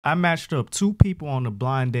I matched up 2 people on a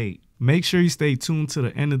blind date. Make sure you stay tuned to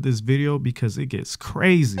the end of this video because it gets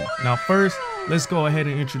crazy. Now first, let's go ahead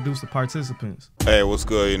and introduce the participants. Hey, what's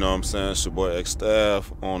good? You know what I'm saying? It's your boy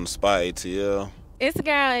X-Staff on the Spot ATL.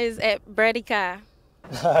 Instagram is at Brady Kai.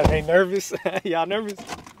 They nervous? Y'all nervous?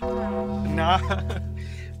 Nah.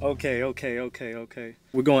 Okay.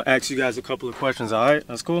 We're gonna ask you guys a couple of questions, all right?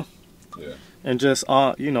 That's cool? Yeah. And just,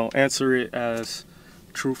 you know, answer it as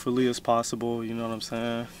truthfully as possible, you know what I'm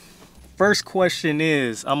saying? First question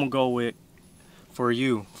is, I'm gonna go with, for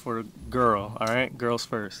you, for the girl, all right? Girls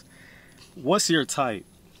first. What's your type?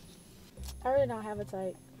 I really don't have a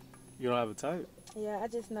type. You don't have a type? Yeah, I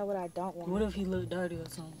just know what I don't want. What if he look dirty or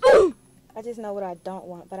something? I just know what I don't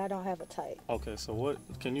want, but I don't have a type. Okay, so what,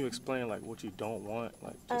 can you explain like what you don't want?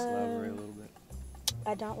 Like just elaborate a little bit.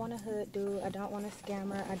 I don't want a hood dude, I don't want a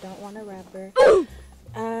scammer, I don't want a rapper.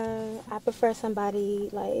 I prefer somebody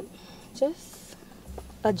like just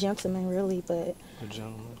a gentleman really, but A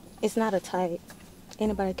gentleman. it's not a type.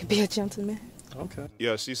 Anybody could be a gentleman. Okay.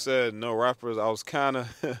 Yeah, she said no rappers. I was kind of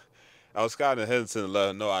hesitant to let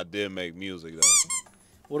her know I did make music though.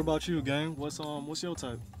 What about you, gang? What's your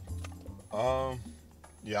type?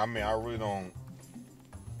 Yeah, I mean, I really don't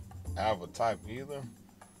have a type either.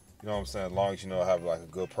 You know what I'm saying? As long as, you know, have like a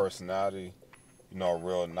good personality, you know,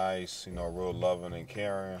 real nice, you know, real loving and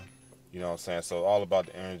caring. You know what I'm saying? So all about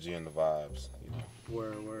the energy and the vibes, you know.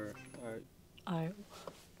 Word. Alright.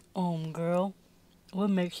 Girl, what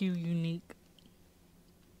makes you unique?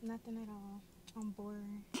 Nothing at all. I'm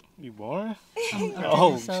boring. You boring?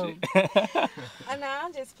 Oh, so, shit. No,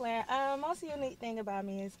 I'm just playing. Most unique thing about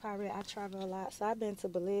me is probably I travel a lot. So I've been to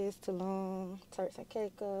Belize, Tulum, Turks and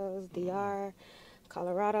Caicos, DR,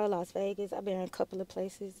 Colorado, Las Vegas. I've been in a couple of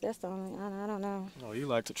places. That's the only, I don't know. Oh, you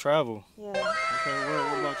like to travel. Yeah. Okay,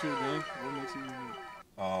 what about you, gang? What makes you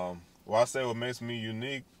unique? Well, I say what makes me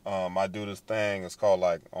unique, I do this thing, it's called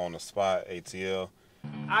like On the Spot ATL.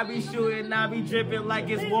 I be shooting, I be dripping like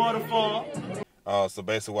it's waterfall. So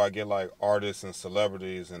basically I get like artists and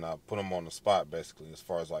celebrities and I put them on the spot basically as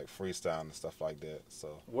far as like freestyle and stuff like that.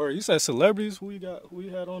 So Word, you said celebrities, who you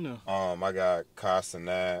had on there? I got Kai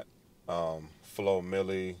Cenat, Flo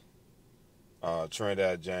Millie,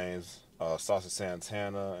 Trinidad James, Saucy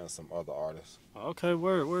Santana, and some other artists. Okay,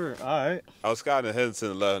 word. Alright. I was kind of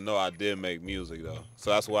hesitant to let her know I did make music though. So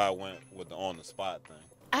that's why I went with the on the spot thing.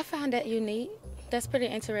 I found that unique. That's pretty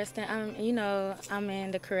interesting. You know, I'm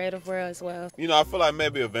in the creative world as well. You know, I feel like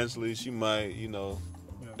maybe eventually she might, you know,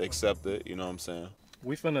 accept it, you know what I'm saying?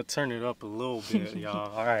 We finna turn it up a little bit,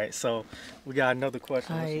 y'all. Alright, so we got another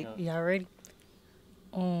question. alright, y'all ready?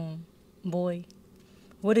 Boy,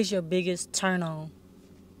 what is your biggest turn on?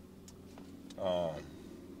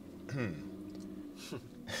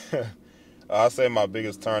 I say my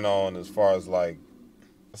biggest turn on as far as like,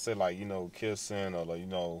 I say like, you know, kissing or like, you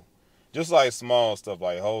know, just like small stuff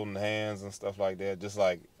like holding hands and stuff like that. Just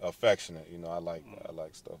like affectionate, you know, I like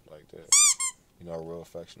stuff like that. You know, a real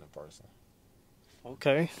affectionate person.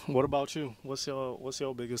 Okay, what about you? What's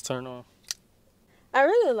your biggest turn on? I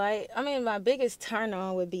really like, my biggest turn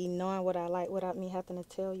on would be knowing what I like without me having to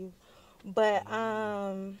tell you. But,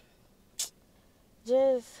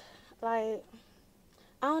 just like,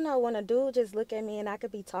 I don't know, when a dude just look at me and I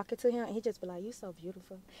could be talking to him and he just be like, you so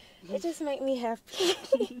beautiful. It just make me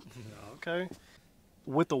happy. Okay.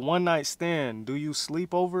 With the one night stand, do you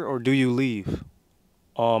sleep over or do you leave?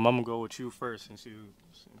 I'm gonna go with you first since you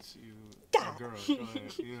a girl. Go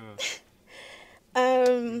ahead. Yeah.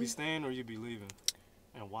 You be staying or you be leaving?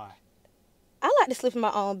 And why? I like to sleep in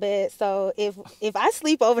my own bed, so if I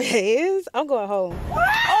sleep over his, I'm going home.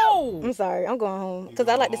 Oh! I'm sorry, I'm going home because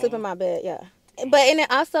I like to sleep in my bed, yeah. But and it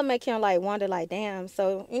also make him like wonder, like, damn.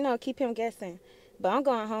 So you know, keep him guessing. But I'm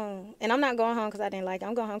going home, and I'm not going home because I didn't like it.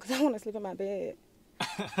 I'm going home because I want to sleep in my bed.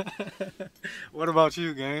 What about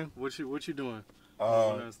you, gang? What you doing?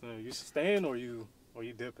 You staying or you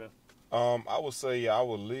dipping? I would say yeah, I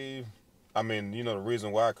would leave. I mean, you know the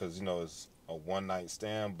reason why, because you know it's a one night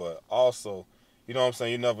stand, but also, you know what I'm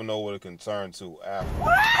saying, you never know what it can turn to after.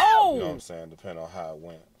 Oh! You know what I'm saying, depending on how it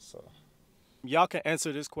went. So. Y'all can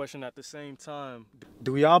answer this question at the same time.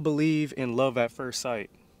 Do y'all believe in love at first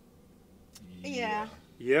sight? Yeah.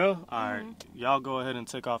 Yeah? Alright. Y'all go ahead and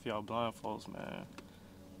take off y'all blindfolds, man.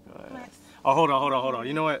 Go ahead. Nice. Oh, hold on.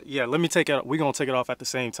 You know what? Yeah, let me take it. We're going to take it off at the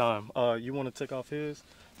same time. You want to take off his?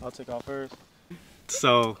 I'll take off hers.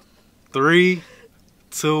 So, 3,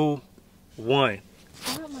 2, 1.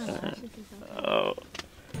 Oh.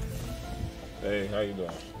 Hey, how you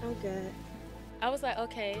doing? I'm good. I was like,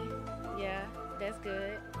 okay, yeah, that's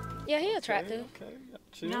good. Yeah, he attractive.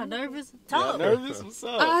 Y'all nervous? Y'all Talk. nervous? What's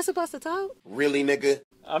up? Oh, I supposed to talk? Really, nigga?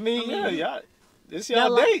 I mean, yeah. It's your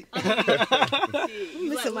Y'all date. I'm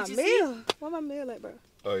missing my meal. Where my meal at, bro?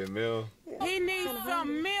 Oh, your meal? Yeah. He needs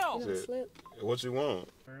some milk. Shit. Slip. What you want?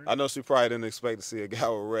 I know she probably didn't expect to see a guy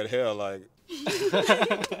with red hair like.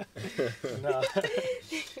 Nah.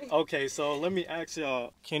 Okay, so let me ask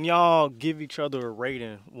y'all, can y'all give each other a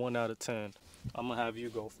rating 1 out of 10? I'm gonna have you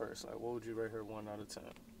go first. Like, what would you rate her 1 out of 10?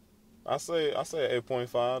 I say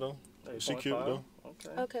 8.5 though. 8.5? She cute though. Okay.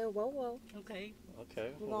 Okay, whoa. Okay.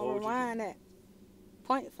 Okay. We're What gonna would you rewind that.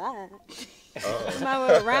 0.5. Uh-oh. You might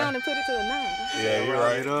well round and put it to a 9. Yeah, you're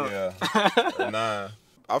Round right. Yeah, a 9.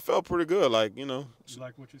 I felt pretty good. Like, you know. You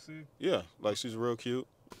like what you see? Yeah, like she's real cute.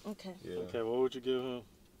 Okay. Yeah. Okay, what would you give him?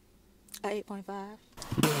 8.5.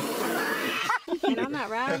 And I'm not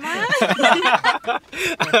rounding mine.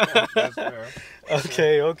 That's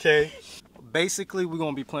fair. Okay. Basically, we're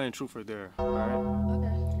gonna be playing truth or dare. All right.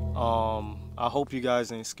 Okay. I hope you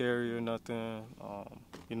guys ain't scary or nothing.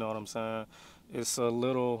 You know what I'm saying? It's a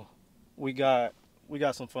little. We got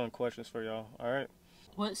some fun questions for y'all. All right.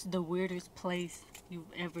 What's the weirdest place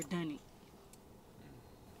you've ever done it?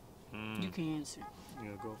 You can answer.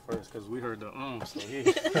 You go first because we heard the so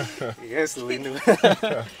he instantly knew.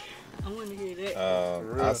 I want to hear that.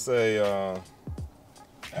 I say at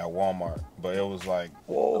Walmart, but it was like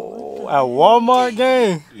Whoa! At Walmart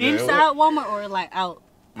game. yeah, it was- Inside Walmart or like out?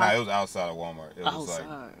 Nah, it was outside of Walmart. It was Outside.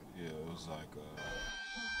 like it was like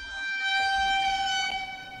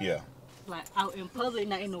yeah. Like out in public,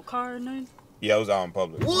 not in no car or nothing? Yeah, it was out in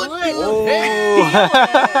public.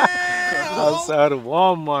 Outside of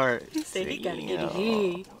Walmart. He said he gotta get it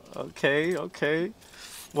in. Okay.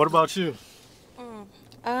 What about you?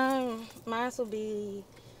 Mine will be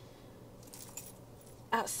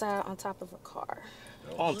outside on top of a car.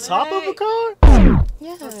 On top of a car?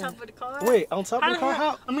 Yeah. On top of the car? Wait, on top of the car?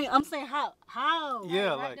 How? I mean, I'm saying how? How? Yeah,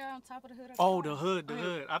 right like. there on top of the hood. Of Oh, the the car.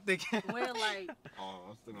 hood. I'm thinking Where like, Oh, I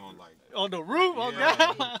was thinking on like on the roof. Oh Yeah.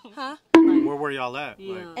 God. Huh? Where were y'all at?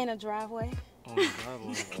 yeah. Like, In a driveway. on the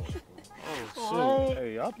driveway. Oh shoot!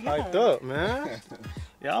 Hey, y'all piped up, man.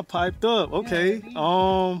 Y'all piped up. Okay.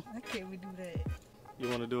 Why can't we do that? You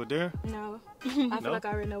want to do it there? No. I feel No? like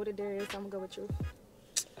I already know what it there is, so I'm gonna go with truth.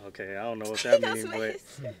 Okay, I don't know what that That's means,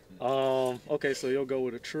 nice. but okay, so you'll go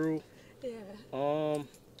with a true. Yeah.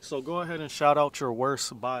 So go ahead and shout out your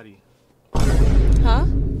worst body. Huh?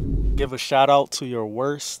 Give a shout out to your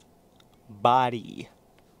worst body.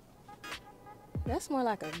 That's more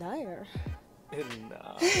like a dare.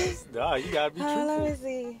 Nah, you gotta be Let me truthful.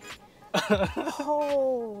 see.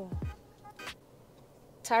 Oh.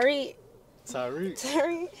 Tyreek.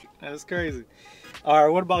 Tyreek, that's crazy. All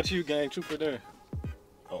right, what about you, gang? Truth or dare?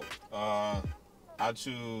 I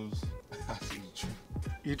choose truth.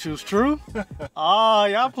 You choose true? Oh,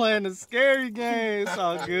 y'all playing the scary game. It's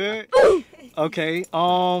all good. Okay.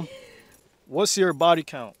 What's your body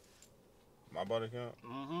count? My body count?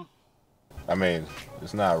 Mm-hmm. I mean,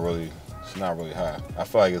 it's not really high. I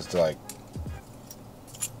feel like it's like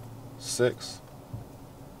 6.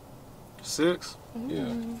 6.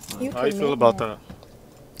 Yeah. How you feel about that?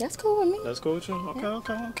 That's cool with me. That's cool with you?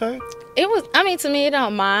 Okay. It was. I mean, to me, it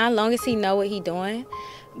don't mind, long as he know what he doing.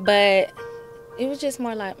 But it was just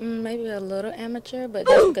more like maybe a little amateur. But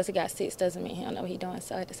just because he got 6 doesn't mean he don't know what he doing.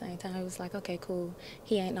 So at the same time, it was like, okay, cool.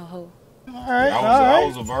 He ain't no hoe. All right. I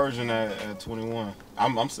was a virgin at 21.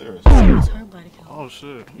 I'm serious. What's her body count? Oh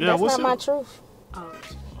shit. Yeah. That's what's not my it? truth. Oh,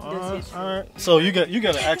 All that's it. right. So you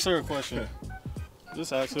gotta ask her a question.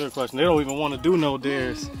 Just ask her a question. They don't even want to do no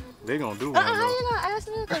dares. They gonna do one How though. you gonna ask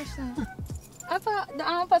me a question? I thought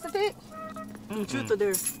I'm supposed to pick. Truth or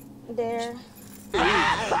dare? There.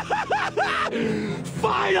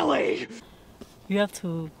 Finally. You have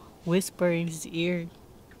to whisper in his ear.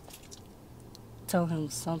 Tell him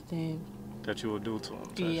something. That you will do to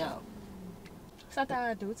him. Yeah. Something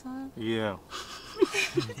I do to him. Yeah.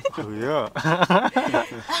 Yeah.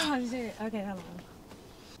 Oh shit. Okay, hold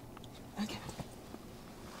on. Okay.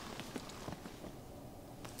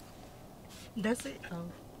 That's it. Oh.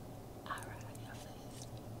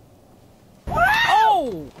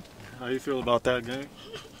 Oh! How you feel about that, gang?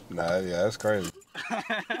 Nah, yeah, that's crazy.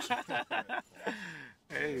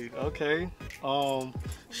 Hey, okay.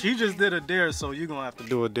 She just did a dare, so you're gonna have to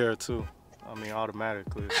do a dare too. I mean,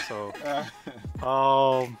 automatically. So,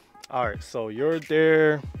 all right. So your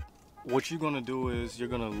dare, what you're gonna do is you're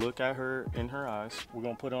gonna look at her in her eyes. We're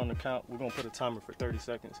gonna put on the count. We're gonna put a timer for 30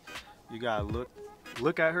 seconds. You gotta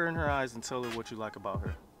look at her in her eyes and tell her what you like about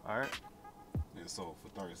her. All right. Yeah, so for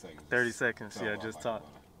 30 seconds. 30 seconds. tell Yeah, what I just like talk.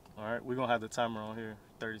 about her. All right. We're gonna have the timer on here.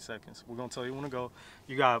 30 seconds. We're gonna tell you when to go.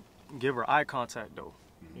 You gotta give her eye contact though.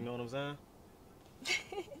 You know what I'm saying?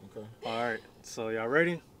 Okay. All right. So y'all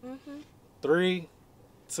ready? Mm-hmm. 3,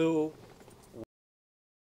 2.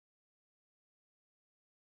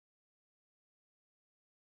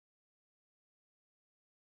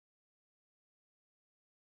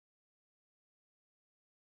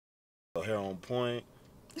 Hair on point.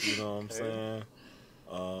 You know what I'm saying?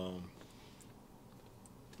 I'm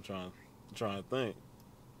trying to think.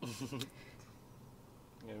 I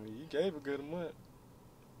mean, you gave a good amount.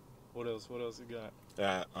 What else? What else you got?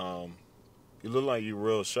 You look like you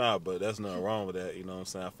real shy, but there's nothing wrong with that. You know what I'm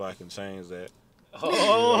saying? I feel I can change that. Oh, You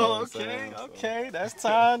know okay, so. okay. That's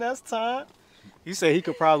time. That's time. He said he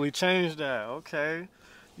could probably change that. Okay.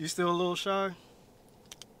 You still a little shy?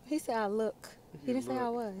 He said I look. He didn't say I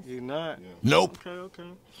was. You not? Yeah. Nope. Okay, okay.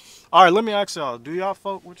 All right, let me ask y'all. Do y'all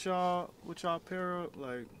fuck with y'all pair up?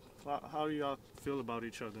 Like, how do y'all feel about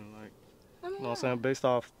each other? Like, you know what I'm saying? Based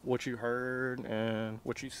off what you heard and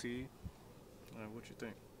what you see. Like, what you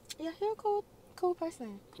think? Yeah, he's a cool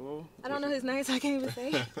person. Cool? I don't know his name, so I can't even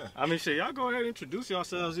say. I mean, shit, y'all go ahead and introduce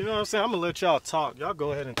yourselves. You know what I'm saying? I'm going to let y'all talk. Y'all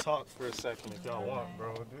go ahead and talk for a second if y'all want,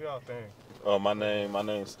 bro. Do y'all thing. Oh, my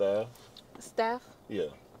name's Staff. Steph? Yeah.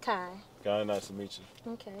 Kai. Kai, nice to meet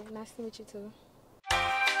you. Okay, nice to meet you too.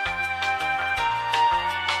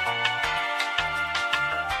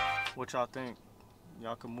 What y'all think?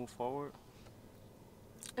 Y'all can move forward?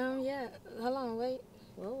 Yeah. Hold on, wait.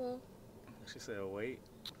 Whoa. She said, wait.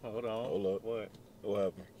 Hold on. Hold up. What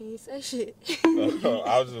happened? He didn't say shit.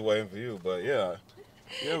 I was just waiting for you, but yeah.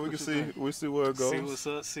 Yeah, we can see. We see where it goes. See what's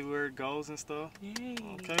up, see where it goes and stuff. Yay.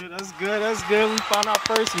 Okay, that's good. That's good. We found our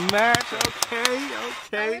first match. Okay.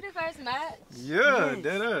 Already first match? Yeah, Yes.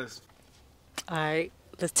 that is. All right,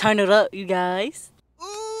 let's turn it up, you guys.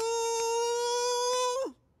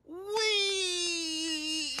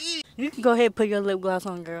 You can go ahead and put your lip gloss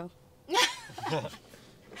on, girl.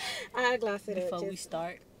 I gloss it Before up we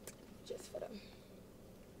start. just for them.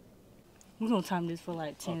 We're going to time this for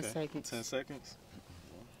like 10 Okay, seconds. 10 seconds.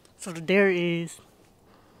 So there is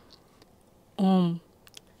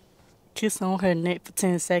kiss on her neck for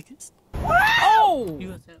 10 seconds. Oh! You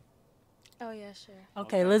gonna tell? Oh yeah, sure.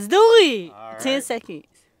 Okay, let's do it. All 10 right. seconds.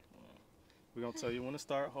 We're going to tell you when to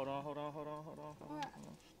start. Hold on.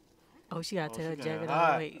 Oh, she got to tell her she jacket getting all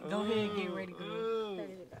hot. Wait, go ahead and get ready, girl. Ooh.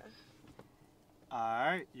 Ready to go. All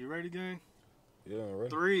right, you ready, gang? Yeah, I'm ready.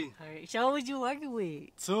 3, All right, show what you working with.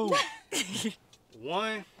 2,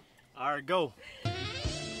 1. All right, go.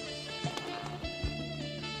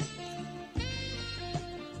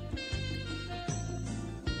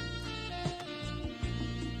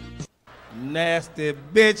 Nasty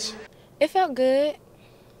bitch. It felt good.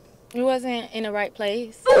 It wasn't in the right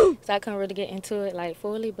place, so I couldn't really get into it like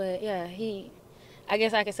fully. But yeah, I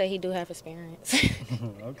guess I could say he do have experience.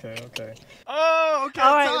 Okay. Oh, okay.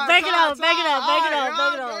 All right, time, back it time, up, back it up, time. back it All up,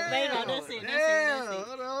 back it right, up, back it up. That's it, that's it, that's it.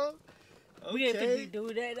 Hold on. We have to Okay.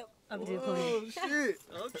 do that. I'm just Oh playing. shit.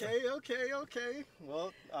 Okay.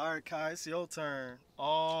 Well, all right, Kai, it's your turn.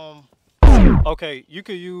 Okay, you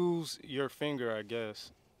could use your finger, I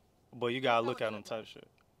guess, but you gotta look at them type shit.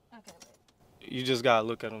 Okay. You just gotta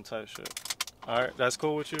look at them type shit. All right, that's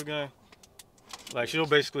cool with you, gang. Like she'll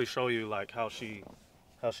basically show you like how she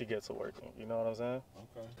gets it working. You know what I'm saying?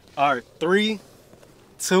 Okay. All right, 3,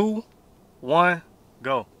 2, 1,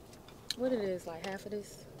 go. What it is, like half of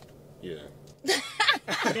this? Yeah.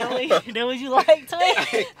 That what you like,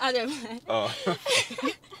 Twin? I don't know. Oh.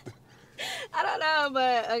 I don't know,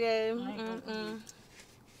 but okay.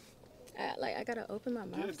 I gotta open my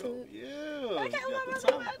mouth to it. Yeah. I can't open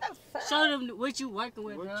my mouth. What the fuck? Show them what you working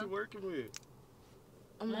with, What girl. you working with?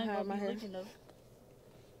 I'm gonna have my hair. You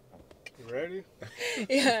ready?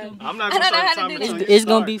 Yeah. I'm not I gonna don't know start how to time do until this. you It's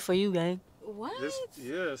gonna start. be for you, gang. What?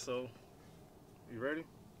 Yeah. So, you ready?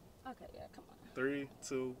 Okay, yeah, come on. 3,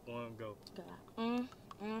 2, 1, go.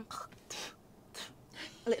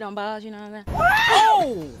 Lick on balls, you know what I'm saying?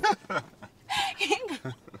 Oh!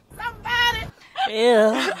 Somebody!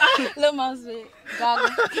 Yeah. Little mouse bit. Goggle.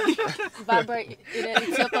 Vibrate.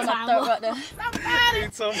 It tip on my throat right there.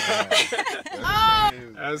 Somebody!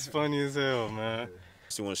 That's funny as hell, man.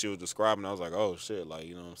 See, when she was describing, I was like, oh shit, like,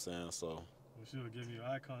 you know what I'm saying? So, She'll give you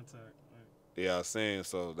eye contact. yeah, I seen.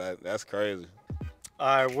 So that's crazy.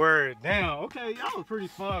 All right, word. Damn. Okay, y'all was pretty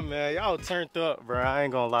fun, man. Y'all turned up, bro. I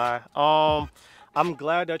ain't gonna lie. I'm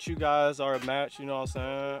glad that you guys are a match. You know what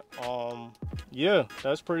I'm saying? Yeah,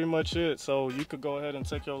 that's pretty much it. So you could go ahead and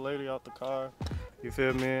take your lady out the car. You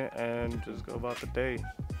feel me? And just go about the day.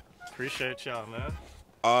 Appreciate y'all, man.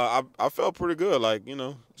 I felt pretty good. Like, you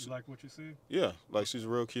know. You like what you see? Yeah, like she's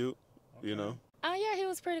real cute. Okay. You know. Oh, yeah, he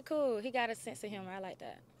was pretty cool. He got a sense of humor. I like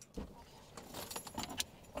that.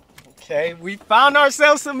 Okay, we found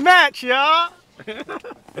ourselves a match, y'all.